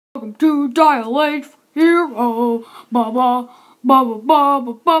Welcome to Dial H for Hero. Ba ba ba ba ba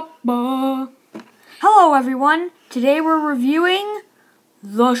ba ba ba. Hello everyone. Today we're reviewing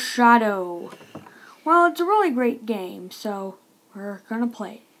The Shadow. Well, it's a really great game, so we're gonna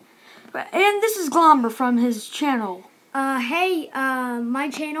play it. And this is Glomber from his channel. My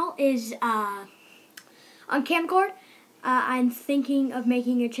channel is on Camcord. I'm thinking of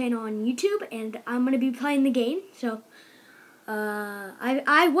making a channel on YouTube, and I'm gonna be playing the game. So,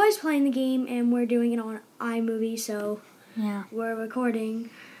 I was playing the game, and we're doing it on iMovie. So, Yeah, we're recording.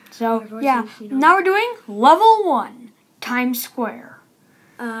 So voices, yeah, you know. now we're doing level 1, Times Square.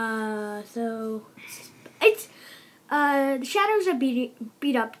 So it's The Shadow's a beat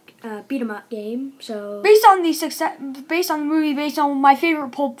 'em up game. So Based on the movie, based on my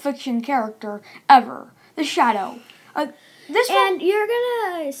favorite Pulp Fiction character ever, The Shadow. And you're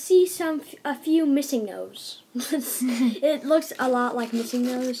gonna see a few missing nose. It looks a lot like missing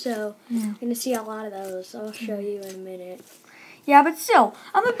nose, so you're gonna see a lot of those. I'll show you in a minute. Yeah, but still,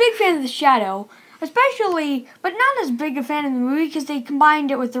 I'm a big fan of The Shadow, especially, but not as big a fan of the movie because they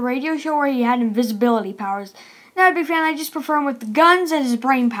combined it with the radio show where he had invisibility powers. Not a big fan. I just prefer him with the guns and his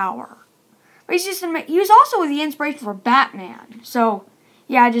brain power. But he was also the inspiration for Batman. So,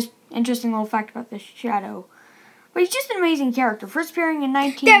 yeah, just interesting little fact about The Shadow. But he's just an amazing character. First appearing in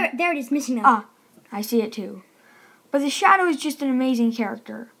There it is, missing nose. Ah, I see it too. But The Shadow is just an amazing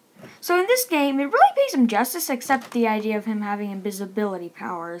character. So in this game, it really pays him justice, except the idea of him having invisibility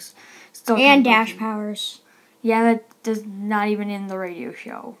powers. Still And dash powers. Yeah, that does not even in the radio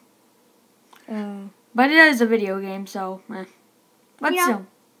show. But it is a video game, so But Yeah. still.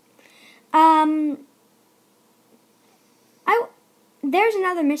 There's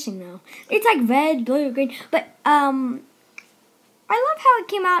another missing though. It's like red, blue, green. But I love how it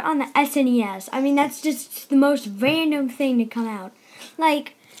came out on the SNES. I mean, that's just the most random thing to come out.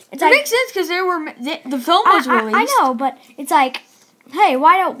 Like It makes sense because the film was released. I know, but it's like, hey,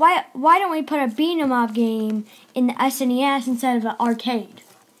 why don't we put a beat 'em up game in the SNES instead of an arcade?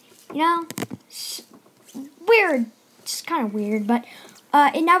 You know, it's weird. It's kind of weird, but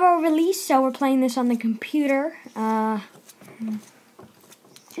it never released, so we're playing this on the computer.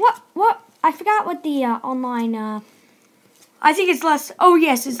 What? I forgot what the online. I think it's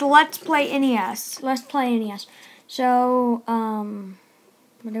it's Let's Play NES. Let's Play NES. So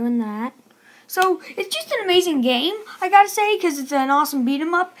we're doing that. So it's just an amazing game, I gotta say, because it's an awesome beat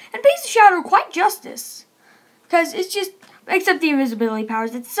 'em up and pays The Shadow quite justice. Because it's just, except the invisibility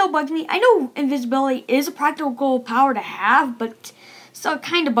powers, it still bugs me. I know invisibility is a practical power to have, but still it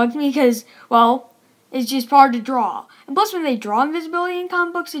kind of bugs me because, well, it's just hard to draw. And plus, when they draw invisibility in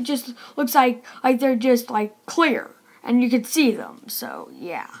comic books, it just looks like they're just like clear and you can see them. So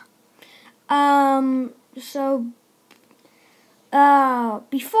yeah.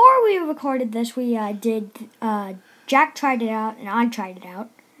 Before we recorded this, we Jack tried it out and I tried it out.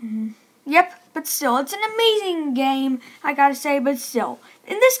 Yep, but still, it's an amazing game, I gotta say, but still.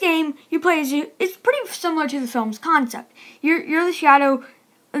 In this game, you play it's pretty similar to the film's concept. You're the Shadow,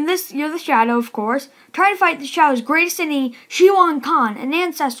 you're the Shadow, of course, trying to fight the Shadow's greatest enemy, Shiwan Khan, an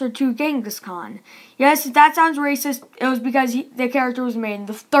ancestor to Genghis Khan. Yes, if that sounds racist, it was because the character was made in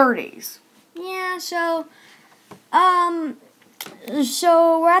the 30s. Yeah, so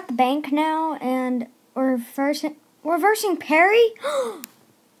we're at the bank now, and we're reversing Perry.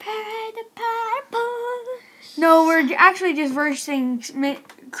 Perry the Platypus. No, we're actually just versing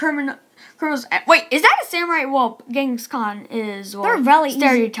criminals. Wait, is that a samurai? Well, Genghis Khan is they're really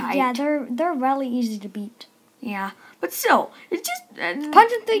stereotyped. Yeah, they're really easy to beat. Yeah, but still, it's just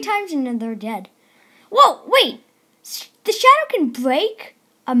punch them 3 times and then they're dead. Whoa, wait! The Shadow can break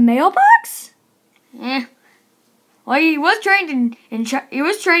a mailbox? Yeah. Well, he was trained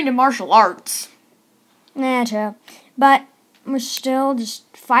in martial arts. Yeah, true. But we're still just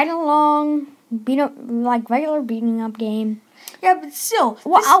fighting along, like regular beating up game. Yeah, but still.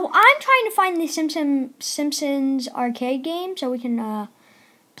 Well, I'm trying to find the Simpsons arcade game so we can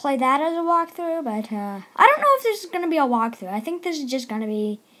play that as a walkthrough. But I don't know if this is going to be a walkthrough. I think this is just going to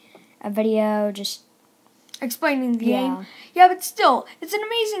be a video just explaining the game. Yeah, but still, it's an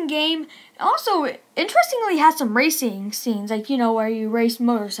amazing game. Also, interestingly, it has some racing scenes, like, you know, where you race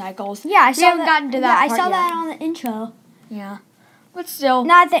motorcycles. Yeah, I haven't gotten to that part I saw yet. that on the intro. Yeah, but still.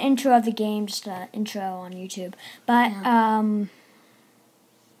 Not the intro of the game, just the intro on YouTube. But,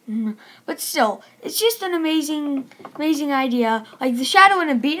 But still, it's just an amazing idea. Like, the Shadow in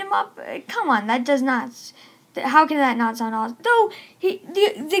a beat 'em up, come on, that does not... How can that not sound awesome? Though,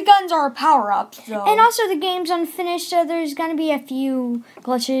 the guns are power-ups, though. And also, the game's unfinished, so there's going to be a few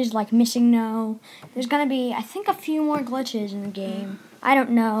glitches, like missing no. There's going to be, I think, a few more glitches in the game. I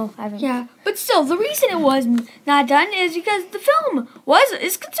don't know. I haven't. Yeah, but still, the reason it was not done is because the film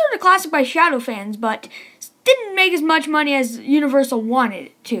is considered a classic by Shadow fans, but didn't make as much money as Universal wanted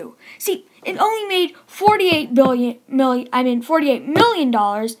it to. See, it only made $48 million,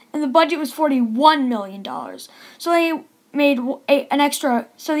 and the budget was $41 million. So they made an extra.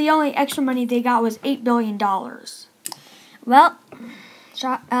 So the only extra money they got was $8 billion. Well,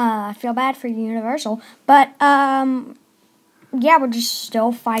 I feel bad for Universal, but yeah, we're just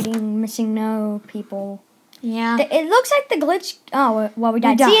still fighting missing no people. Yeah. It looks like the glitch. Oh well, we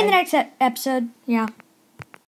died. See you in the next episode. Yeah.